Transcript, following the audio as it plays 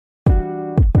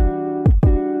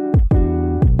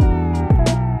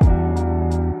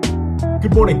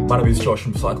Good morning, my name is Josh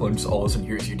from CyclonesOZ and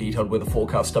here is your detailed weather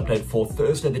forecast update for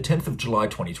Thursday the 10th of July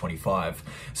 2025.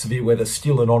 Severe weather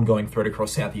still an ongoing threat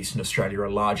across southeastern Australia. A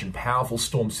large and powerful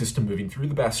storm system moving through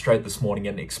the Bass Strait this morning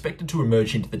and expected to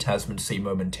emerge into the Tasman Sea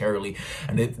momentarily.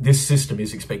 And this system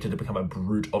is expected to become a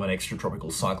brute of an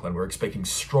extratropical cyclone. We're expecting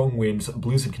strong winds,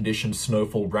 blizzard conditions,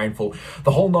 snowfall, rainfall,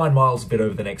 the whole 9 miles of it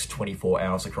over the next 24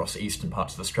 hours across eastern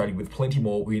parts of Australia, with plenty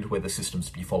more wind weather systems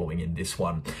to be following in this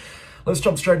one. Let's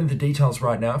jump straight into the details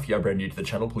right now. If you are brand new to the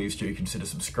channel, please do consider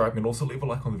subscribing and also leave a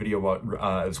like on the video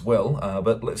as well.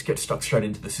 But let's get stuck straight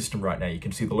into the system right now. You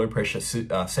can see the low pressure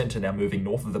centre now moving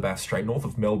north of the Bass Strait, north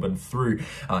of Melbourne through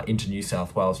into New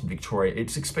South Wales and Victoria.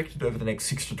 It's expected over the next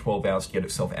 6 to 12 hours to get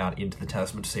itself out into the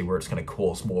Tasman Sea, where it's going to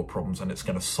cause more problems and it's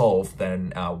going to solve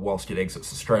than whilst it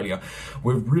exits Australia.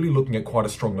 We're really looking at quite a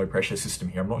strong low pressure system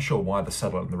here. I'm not sure why the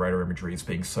satellite and the radar imagery is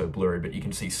being so blurry, but you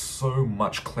can see so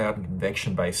much cloud and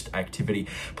convection based activity,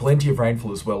 plenty of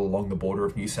rainfall as well along the border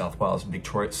of New South Wales and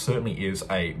Victoria. It certainly is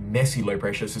a messy low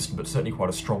pressure system, but certainly quite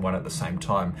a strong one at the same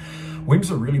time.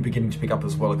 Winds are really beginning to pick up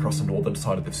as well across the northern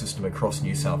side of the system across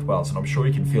New South Wales, and I'm sure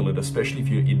you can feel it, especially if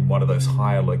you're in one of those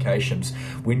higher locations.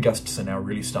 Wind gusts are now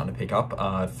really starting to pick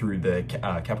up through the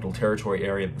Capital Territory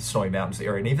area, the Snowy Mountains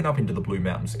area, and even up into the Blue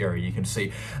Mountains area. You can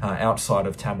see outside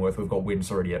of Tamworth, we've got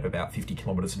winds already at about 50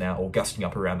 kilometres an hour, or gusting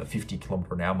up around the 50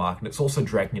 kilometre an hour mark, and it's also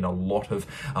dragging in a lot of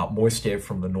moist air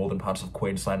from the northern parts of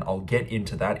Queensland. I'll get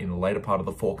into that in the later part of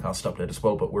the forecast update as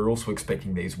well, but we're also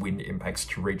expecting these wind impacts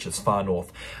to reach as far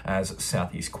north as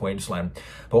southeast Queensland.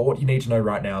 But what you need to know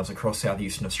right now is across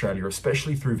southeastern Australia,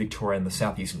 especially through Victoria and the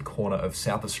southeastern corner of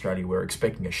South Australia, we're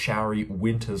expecting a showery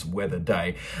winter's weather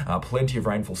day. Plenty of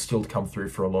rainfall still to come through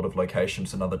for a lot of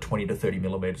locations. Another 20 to 30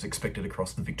 millimetres expected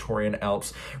across the Victorian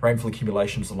Alps. Rainfall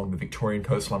accumulations along the Victorian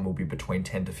coastline will be between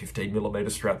 10 to 15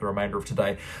 millimetres throughout the remainder of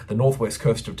today. The northwest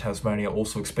coast of Tasmania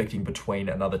also expecting between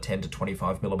another 10 to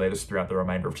 25 millimetres throughout the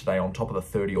remainder of today, on top of the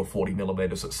 30 or 40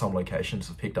 millimetres that some locations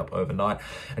have picked up overnight.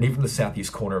 And even the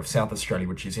southeast corner of South Australia,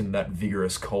 which is in that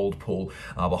vigorous cold pool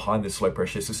behind this low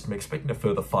pressure system, expecting a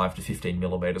further 5 to 15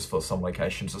 millimetres for some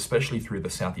locations, especially through the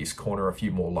southeast corner. A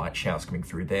few more light showers coming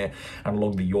through there, and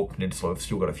along the York Peninsula, we've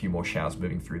still got a few more showers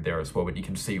moving through there as well. But you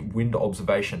can see wind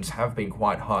observations have been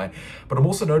quite high, but I'm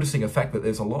also noticing a fact that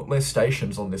there's a lot less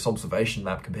stations on this observation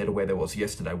map compared to where there was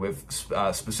yesterday. We've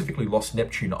specifically lost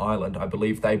Neptune Island. I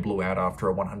believe they blew out after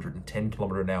a 110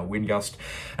 kilometre an hour wind gust,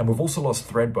 and we've also lost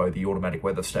Thredbo, the automatic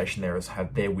weather station there, has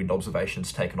had their wind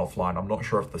observations taken offline. I'm not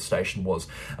sure if the station was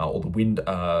or the wind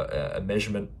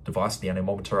measurement device, the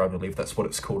anemometer, I believe that's what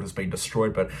it's called, has been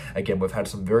destroyed. But again, we've had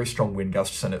some very strong wind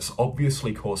gusts, and it's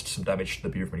obviously caused some damage to the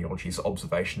Bureau of Meteorology's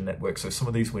observation network, so some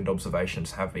of these wind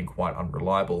observations have been quite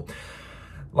unreliable.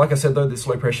 Like I said though, this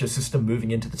low pressure system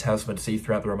moving into the Tasman Sea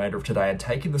throughout the remainder of today and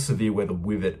taking the severe weather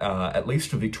with it, at least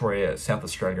for Victoria, South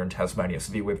Australia and Tasmania.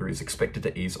 Severe weather is expected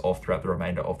to ease off throughout the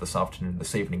remainder of this afternoon and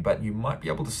this evening, but you might be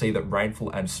able to see that rainfall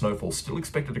and snowfall still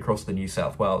expected across the New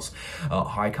South Wales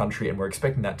high country, and we're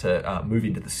expecting that to move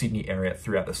into the Sydney area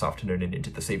throughout this afternoon and into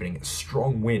this evening.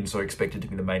 Strong winds are expected to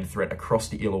be the main threat across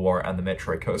the Illawarra and the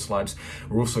Metro coastlines.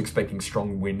 We're also expecting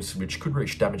strong winds which could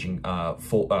reach damaging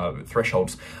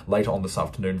thresholds later on this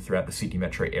afternoon throughout the Sydney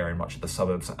metro area and much of the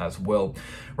suburbs as well.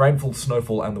 Rainfall,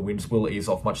 snowfall and the winds will ease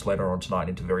off much later on tonight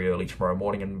into very early tomorrow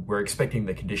morning, and we're expecting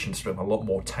the conditions to be a lot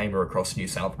more tamer across New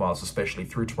South Wales, especially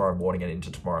through tomorrow morning and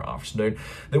into tomorrow afternoon.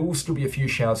 There will still be a few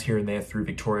showers here and there through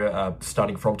Victoria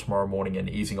starting from tomorrow morning and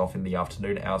easing off in the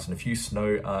afternoon hours, and a few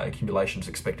snow accumulations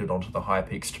expected onto the higher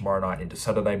peaks tomorrow night into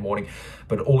Saturday morning.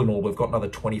 But all in all, we've got another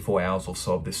 24 hours or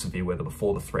so of this severe weather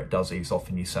before the threat does ease off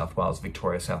in New South Wales,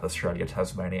 Victoria, South Australia,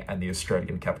 Tasmania and the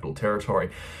Australian Capital Territory.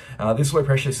 This low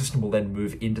pressure system will then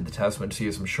move into the Tasman Sea,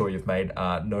 as I'm sure you've made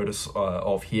notice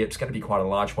of here. It's going to be quite a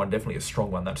large one, definitely a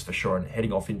strong one, that's for sure, and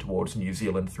heading off in towards New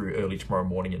Zealand through early tomorrow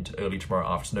morning into early tomorrow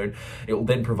afternoon. It will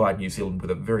then provide New Zealand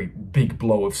with a very big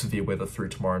blow of severe weather through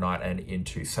tomorrow night and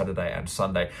into Saturday and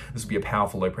Sunday. This will be a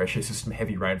powerful low pressure system,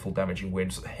 heavy rainfall, damaging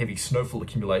winds, heavy snowfall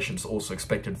accumulations also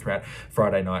expected throughout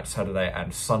Friday night, Saturday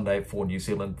and Sunday for New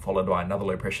Zealand, followed by another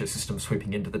low pressure system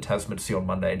sweeping into the Tasman Sea on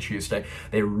Monday and Tuesday.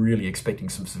 They're really expecting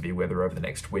some severe weather over the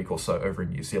next week or so over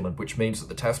in New Zealand, which means that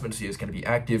the Tasman Sea is going to be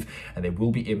active, and there will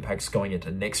be impacts going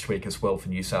into next week as well for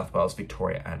New South Wales,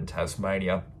 Victoria and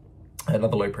Tasmania.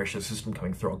 Another low pressure system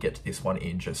coming through. I'll get to this one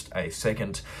in just a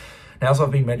second. Now, as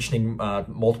I've been mentioning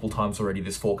multiple times already,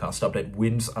 this forecast update,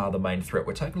 winds are the main threat.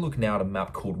 We're taking a look now at a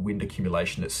map called wind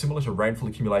accumulation. It's similar to rainfall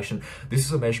accumulation. This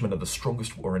is a measurement of the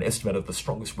strongest, or an estimate of the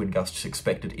strongest wind gusts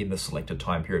expected in the selected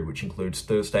time period, which includes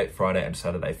Thursday, Friday, and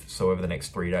Saturday, so over the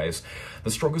next 3 days.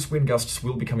 The strongest wind gusts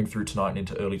will be coming through tonight and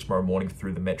into early tomorrow morning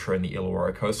through the Metro and the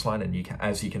Illawarra coastline, and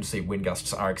as you can see, wind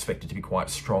gusts are expected to be quite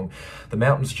strong. The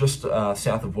mountains just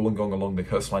south of Wollongong along the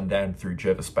coastline down through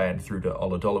Jervis Bay and through to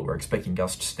Ulladulla, we're expecting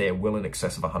gusts there well in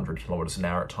excess of 100 kilometres an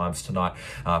hour at times tonight.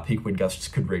 Peak wind gusts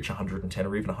could reach 110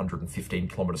 or even 115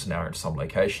 kilometres an hour in some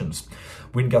locations.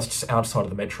 Wind gusts outside of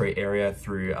the metro area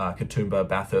through Katoomba,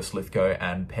 Bathurst, Lithgow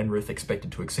and Penrith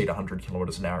expected to exceed 100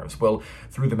 kilometres an hour as well.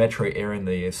 Through the metro area in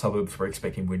the suburbs, we're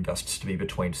expecting wind gusts to be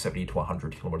between 70 to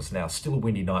 100 kilometres an hour. Still a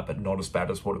windy night, but not as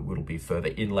bad as what it will be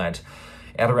further inland.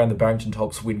 Out around the Barrington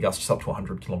tops, wind gusts up to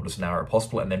 100 kilometres an hour are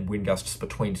possible, and then wind gusts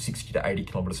between 60 to 80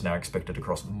 kilometres an hour expected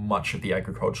across much of the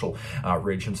agricultural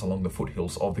regions along the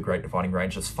foothills of the Great Dividing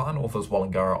Range, as far north as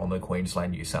Wollongong on the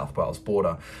Queensland-New South Wales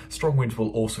border. Strong winds will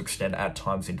also extend at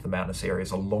times into the mountainous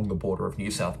areas along the border of New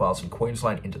South Wales and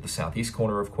Queensland into the southeast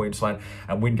corner of Queensland,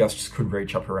 and wind gusts could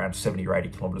reach up to around 70 or 80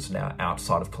 kilometres an hour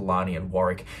outside of Killarney and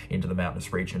Warwick into the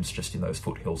mountainous regions just in those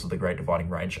foothills of the Great Dividing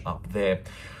Range up there.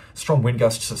 Strong wind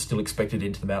gusts are still expected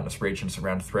into the mountainous regions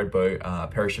around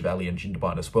Thredbo, Perisher Valley and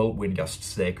Jindabyne as well. Wind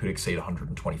gusts there could exceed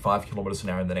 125 kilometres an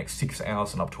hour in the next 6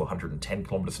 hours and up to 110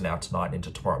 kilometres an hour tonight into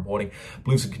tomorrow morning.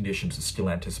 Blizzard conditions are still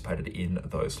anticipated in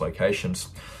those locations.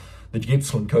 The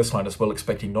Gippsland coastline as well,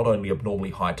 expecting not only abnormally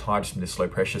high tides from this low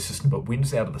pressure system, but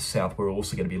winds out of the south. We're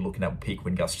also going to be looking at peak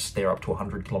wind gusts there up to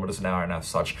 100 kilometres an hour, and as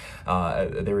such,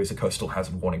 there is a coastal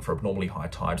hazard warning for abnormally high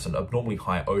tides and abnormally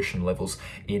high ocean levels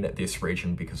in this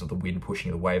region because of the wind pushing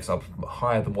the waves up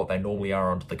higher than what they normally are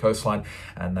onto the coastline,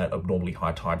 and that abnormally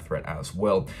high tide threat as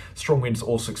well. Strong winds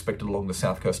also expected along the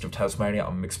south coast of Tasmania.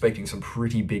 I'm expecting some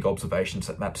pretty big observations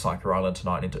at Mount Cyclone Island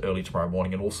tonight into early tomorrow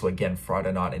morning, and also again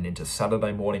Friday night and into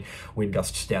Saturday morning. Wind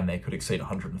gusts down there could exceed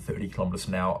 130 kilometres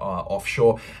an hour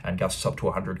offshore, and gusts up to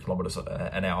 100 kilometres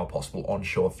an hour possible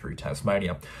onshore through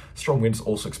Tasmania. Strong winds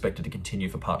also expected to continue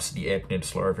for parts of the Eyre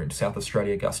Peninsula over in South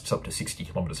Australia. Gusts up to 60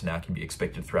 kilometres an hour can be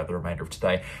expected throughout the remainder of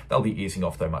today. They'll be easing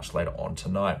off though much later on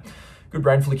tonight. Good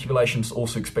rainfall accumulations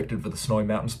also expected for the Snowy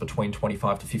Mountains, between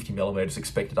 25 to 50 millimetres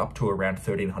expected up to around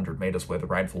 1,300 metres, where the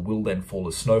rainfall will then fall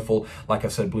as snowfall. Like I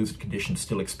said, blizzard conditions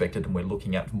still expected, and we're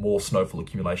looking at more snowfall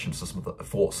accumulations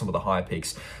for some of the higher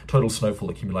peaks. Total snowfall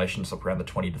accumulations up around the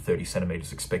 20 to 30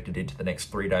 centimetres expected into the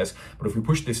next 3 days. But if we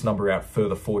push this number out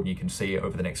further forward, you can see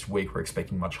over the next week, we're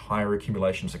expecting much higher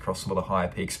accumulations across some of the higher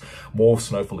peaks. More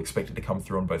snowfall expected to come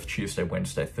through on both Tuesday,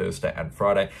 Wednesday, Thursday and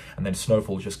Friday, and then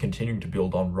snowfall just continuing to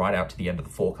build on right out to the end of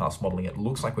the forecast modelling. It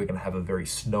looks like we're going to have a very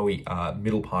snowy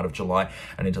middle part of July,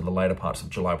 and into the later parts of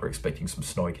July we're expecting some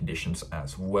snowy conditions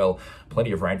as well.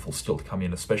 Plenty of rainfall still to come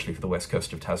in, especially for the west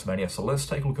coast of Tasmania. So let's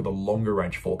take a look at the longer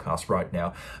range forecast right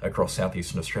now across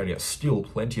southeastern Australia. Still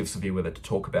plenty of severe weather to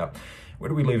talk about. Where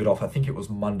do we leave it off? I think it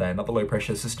was Monday. Another low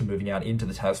pressure system moving out into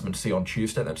the Tasman Sea on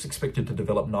Tuesday. That's expected to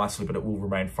develop nicely, but it will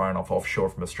remain far enough offshore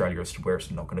from Australia as to where it's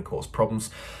not going to cause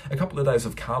problems. A couple of days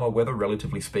of calmer weather,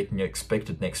 relatively speaking,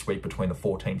 expected next week between the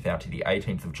 14th out to the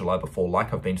 18th of July before,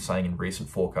 like I've been saying in recent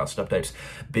forecast updates,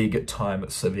 big time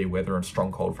severe weather and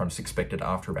strong cold fronts expected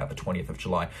after about the 20th of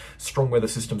July. Strong weather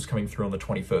systems coming through on the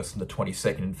 21st and the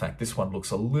 22nd. In fact, this one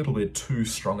looks a little bit too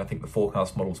strong. I think the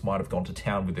forecast models might have gone to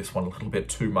town with this one a little bit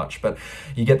too much, but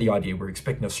you get the idea. We're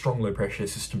expecting a strong low pressure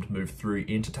system to move through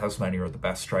into Tasmania or the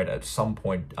Bass Strait at some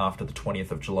point after the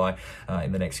 20th of July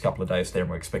in the next couple of days there, and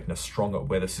we're expecting a stronger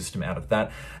weather system out of that.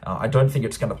 I don't think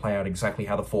it's going to play out exactly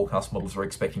how the forecast models are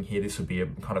expecting here. This would be a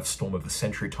kind of storm of the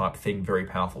century type thing, very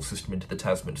powerful system into the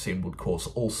Tasman Sea, and would cause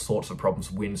all sorts of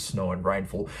problems, wind, snow and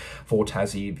rainfall for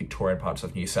Tassie, Victoria and parts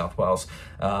of New South Wales.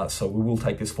 So we will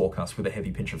take this forecast with a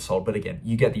heavy pinch of salt, but again,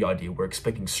 you get the idea. We're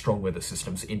expecting strong weather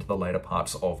systems into the later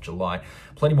parts of July.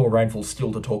 Plenty more rainfall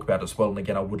still to talk about as well, and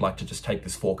again I would like to just take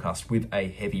this forecast with a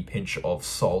heavy pinch of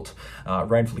salt.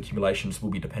 Rainfall accumulations will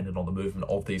be dependent on the movement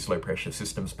of these low pressure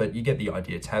systems, but you get the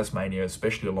idea. Tasmania,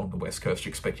 especially along the west coast,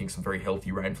 expecting some very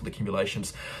healthy rainfall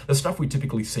accumulations. The stuff we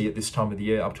typically see at this time of the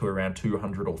year, up to around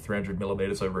 200 or 300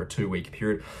 millimetres over a 2-week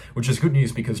period, which is good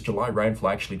news because July rainfall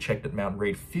actually checked at Mount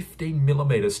Reid 15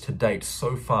 millimetres to date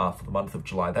so far for the month of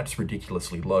July. That's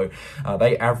ridiculously low.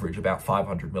 They average about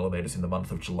 500 millimetres in the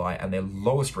month of July and their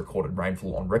lowest recorded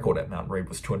rainfall on record at Mount Reid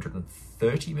was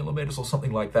 230 millimeters or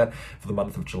something like that for the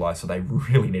month of July. So they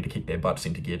really need to kick their butts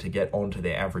into gear to get onto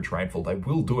their average rainfall. They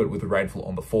will do it with the rainfall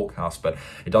on the forecast, but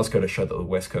it does go to show that the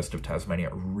west coast of Tasmania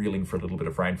are reeling for a little bit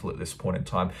of rainfall at this point in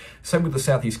time. Same with the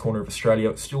southeast corner of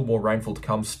Australia. Still more rainfall to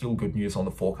come. Still good news on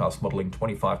the forecast modelling.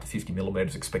 25 to 50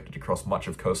 millimeters expected across much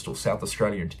of coastal South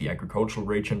Australia into the agricultural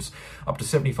regions. Up to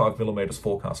 75 millimeters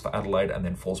forecast for Adelaide, and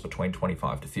then falls between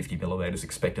 25 to 50 millimeters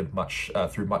expected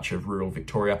through much of rural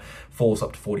Victoria. Falls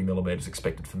up to 40 millimeters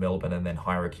expected for Melbourne, and then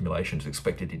higher accumulations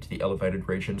expected into the elevated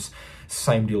regions.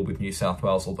 Same deal with New South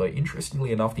Wales, although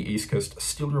interestingly enough, the east coast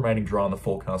still remaining dry on the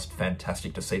forecast.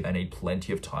 Fantastic to see. They need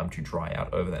plenty of time to dry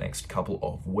out over the next couple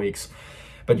of weeks.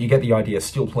 But you get the idea,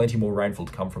 still plenty more rainfall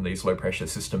to come from these low pressure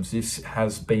systems. This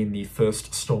has been the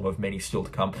first storm of many still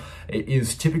to come. It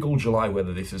is typical July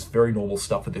weather. This is very normal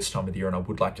stuff at this time of the year, and I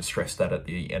would like to stress that at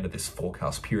the end of this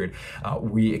forecast period.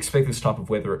 We expect this type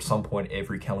of weather at some point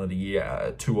every calendar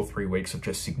year, 2 or 3 weeks of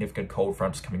just significant cold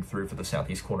fronts coming through for the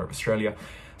southeast corner of Australia.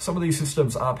 Some of these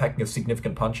systems are packing a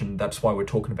significant punch, and that's why we're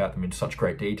talking about them in such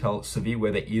great detail. Severe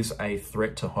weather is a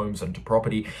threat to homes and to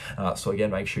property. So again,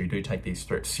 make sure you do take these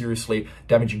threats seriously.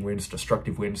 Damaging winds,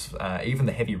 destructive winds, even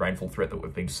the heavy rainfall threat that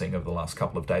we've been seeing over the last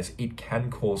couple of days, it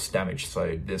can cause damage.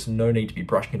 So there's no need to be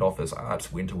brushing it off as,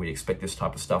 it's winter, we expect this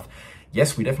type of stuff.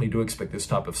 Yes, we definitely do expect this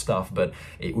type of stuff, but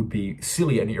it would be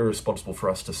silly and irresponsible for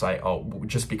us to say, oh,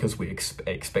 just because we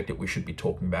expect it, we should be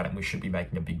talking about it and we should be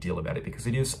making a big deal about it, because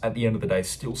it is, at the end of the day,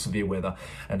 still severe weather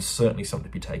and certainly something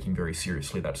to be taking very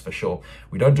seriously, that's for sure.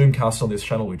 We don't doomcast on this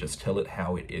channel, we just tell it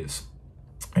how it is.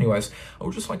 Anyways, I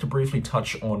would just like to briefly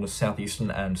touch on the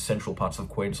southeastern and central parts of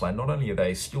Queensland. Not only are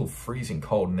they still freezing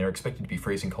cold, and they're expected to be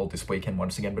freezing cold this weekend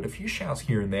once again, but a few showers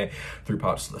here and there through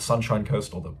parts of the Sunshine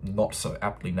Coast, or the not so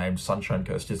aptly named Sunshine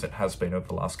Coast as it has been over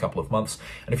the last couple of months,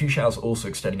 and a few showers also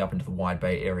extending up into the Wide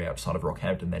Bay area outside of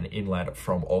Rockhampton, then inland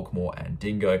from Ogmore and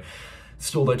Dingo.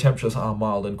 Still, though, temperatures are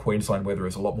mild and Queensland weather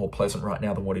is a lot more pleasant right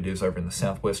now than what it is over in the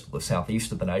southwest or the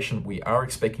southeast of the nation. We are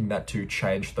expecting that to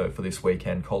change, though, for this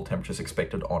weekend. Cold temperatures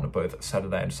expected on both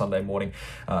Saturday and Sunday morning.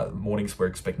 Mornings, we're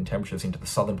expecting temperatures into the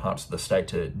southern parts of the state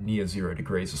to near 0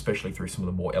 degrees, especially through some of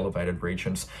the more elevated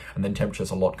regions. And then temperatures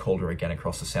a lot colder again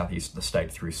across the southeast of the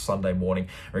state through Sunday morning.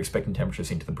 We're expecting temperatures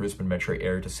into the Brisbane metro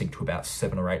area to sink to about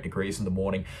 7 or 8 degrees in the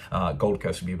morning. Gold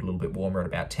Coast will be a little bit warmer at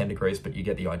about 10 degrees, but you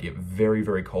get the idea. Very,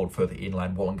 very cold further inland.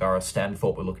 Wollongara,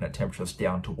 Stanthorpe, we're looking at temperatures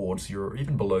down towards 0 or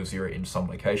even below 0 in some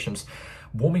locations.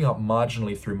 Warming up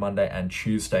marginally through Monday and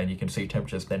Tuesday, and you can see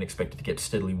temperatures then expected to get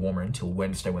steadily warmer until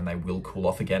Wednesday, when they will cool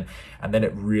off again. And then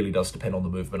it really does depend on the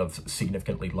movement of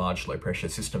significantly large low pressure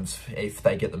systems. If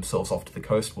they get themselves off to the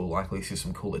coast, we'll likely see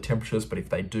some cooler temperatures, but if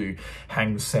they do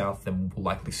hang south, then we'll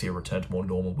likely see a return to more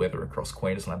normal weather across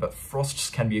Queensland. But frosts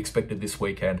can be expected this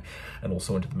weekend and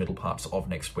also into the middle parts of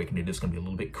next week, and it is going to be a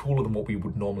little bit cooler than what we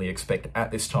would normally expect at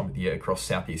this time of the year across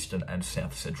southeastern and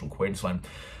south central Queensland.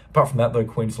 Apart from that, though,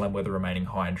 Queensland weather remaining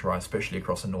high and dry, especially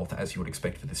across the north, as you would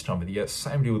expect for this time of the year.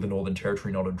 Same deal with the Northern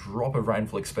Territory. Not a drop of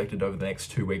rainfall expected over the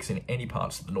next 2 weeks in any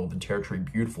parts of the Northern Territory.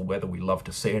 Beautiful weather, we love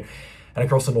to see it. And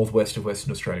across the northwest of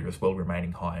Western Australia as well,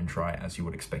 remaining high and dry, as you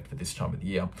would expect for this time of the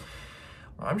year.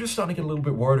 I'm just starting to get a little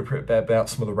bit worried about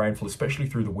some of the rainfall, especially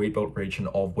through the wheatbelt region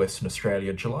of Western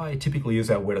Australia. July typically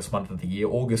is our wettest month of the year.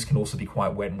 August can also be quite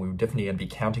wet, and we're definitely going to be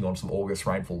counting on some August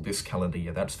rainfall this calendar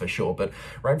year, that's for sure. But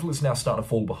rainfall is now starting to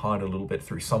fall behind a little bit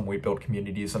through some wheatbelt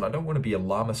communities, and I don't want to be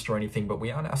alarmist or anything, but we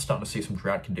are now starting to see some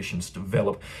drought conditions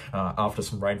develop after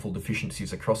some rainfall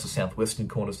deficiencies across the southwestern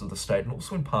corners of the state and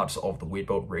also in parts of the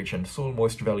wheatbelt region. Soil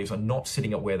moisture values are not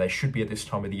sitting at where they should be at this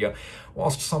time of the year.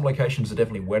 Whilst some locations are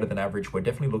definitely wetter than average,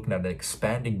 we're definitely looking at an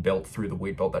expanding belt through the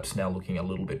wheat belt that's now looking a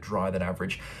little bit drier than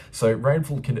average. So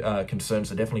rainfall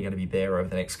concerns are definitely going to be there over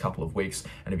the next couple of weeks,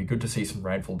 and it'd be good to see some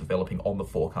rainfall developing on the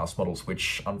forecast models,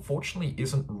 which unfortunately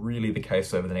isn't really the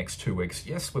case over the next 2 weeks.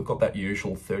 Yes, we've got that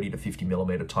usual 30 to 50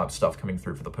 millimeter type stuff coming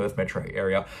through for the Perth metro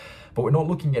area, but we're not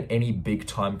looking at any big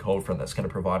time cold front that's going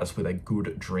to provide us with a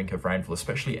good drink of rainfall,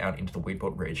 especially out into the wheat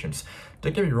belt regions.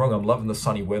 Don't get me wrong, I'm loving the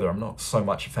sunny weather. I'm not so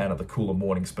much a fan of the cooler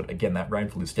mornings, but again, that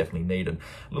rainfall is definitely needed.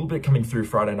 A little bit coming through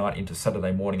Friday night into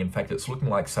Saturday morning. In fact, it's looking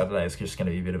like Saturday is just going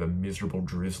to be a bit of a miserable,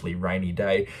 drizzly, rainy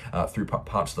day through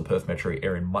parts of the Perth metro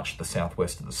area and much of the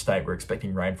southwest of the state. We're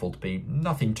expecting rainfall to be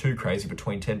nothing too crazy,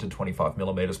 between 10 to 25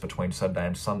 millimeters between Saturday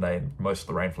and Sunday, and most of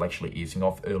the rainfall actually easing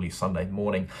off early Sunday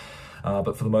morning.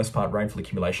 but for the most part, rainfall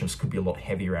accumulations could be a lot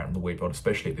heavier out in the wheat belt,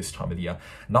 especially at this time of the year.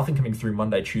 Nothing coming through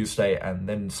Monday, Tuesday, and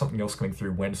then something else coming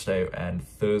through Wednesday and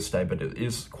Thursday, but it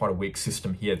is quite a weak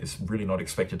system here. This is really not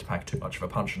expected to pack too much of a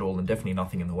punch at all, and definitely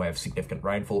nothing in the way of significant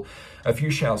rainfall. A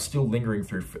few showers still lingering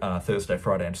through Thursday,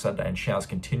 Friday, and Saturday, and showers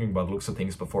continuing by the looks of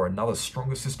things before another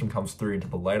stronger system comes through into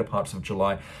the later parts of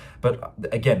July. But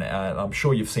again, I'm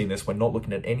sure you've seen this, we're not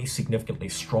looking at any significantly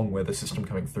strong weather system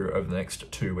coming through over the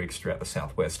next 2 weeks throughout the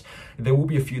southwest. There will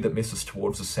be a few that miss us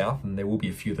towards the south, and there will be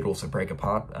a few that also break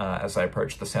apart as they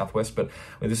approach the southwest, but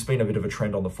this has been a bit of a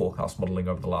trend on the forecast modelling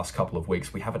over the last couple of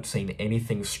weeks. We haven't seen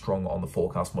anything strong on the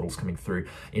forecast models coming through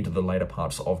into the later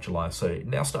parts of July, so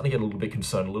now starting to get a little bit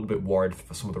concerned, a little bit worried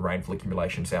for some of the rainfall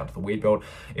accumulations out to the wheat belt.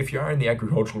 If you are in the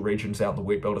agricultural regions out in the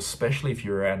wheat belt, especially if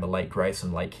you're around the Lake Grace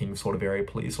and Lake King sort of area,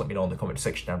 please let me know in the comment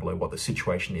section down below what the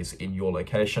situation is in your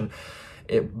location.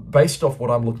 Based off what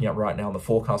I'm looking at right now in the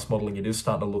forecast modelling, it is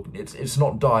starting to look, it's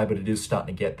not dire, but it is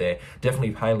starting to get there.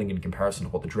 Definitely paling in comparison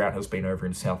to what the drought has been over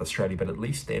in South Australia, but at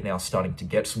least they're now starting to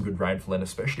get some good rainfall, and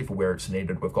especially for where it's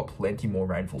needed. We've got plenty more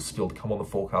rainfall still to come on the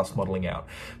forecast modelling out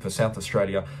for South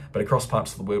Australia, but across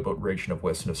parts of the wheat belt region of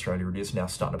Western Australia, it is now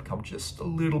starting to become just a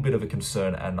little bit of a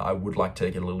concern, and I would like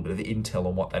to get a little bit of intel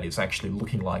on what that is actually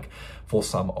looking like for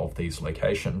some of these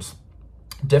locations.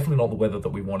 Definitely not the weather that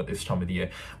we want at this time of the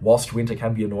year. Whilst winter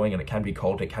can be annoying and it can be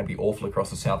cold, it can be awful across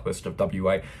the southwest of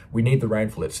WA, we need the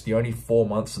rainfall. It's the only 4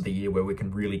 months of the year where we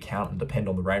can really count and depend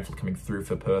on the rainfall coming through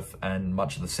for Perth and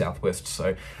much of the southwest.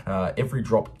 So every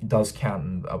drop does count,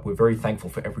 and we're very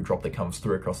thankful for every drop that comes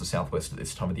through across the southwest at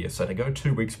this time of the year. So to go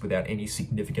 2 weeks without any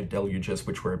significant deluges,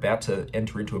 which we're about to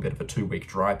enter into a bit of a 2-week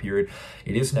dry period,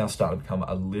 it is now starting to become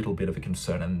a little bit of a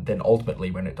concern. And then ultimately,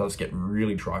 when it does get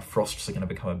really dry, frosts are going to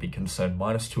become a big concern.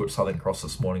 -2 at Southern Cross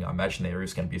this morning. I imagine there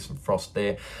is going to be some frost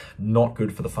there. Not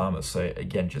good for the farmers. So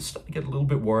again, just starting to get a little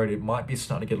bit worried. It might be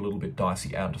starting to get a little bit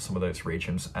dicey out into some of those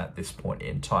regions at this point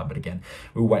in time. But again,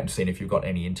 we'll wait and see. And if you've got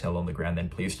any intel on the ground, then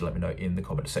please do let me know in the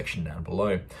comment section down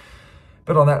below.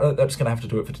 But on that note, that's going to have to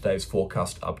do it for today's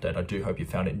forecast update. I do hope you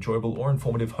found it enjoyable or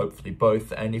informative, hopefully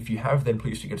both. And if you have, then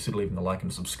please do consider leaving a like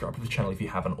and subscribe to the channel if you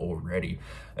haven't already.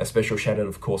 A special shout out,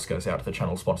 of course, goes out to the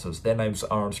channel sponsors. Their names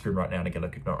are on screen right now, and again, I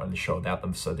could not run the show without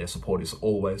them, so their support is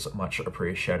always much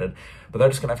appreciated. But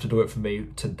that's going to have to do it for me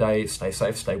today. Stay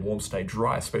safe, stay warm, stay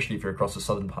dry, especially if you're across the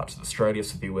southern parts of Australia.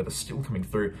 Severe weather still coming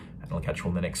through, and I'll catch you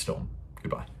on the next storm.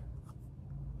 Goodbye.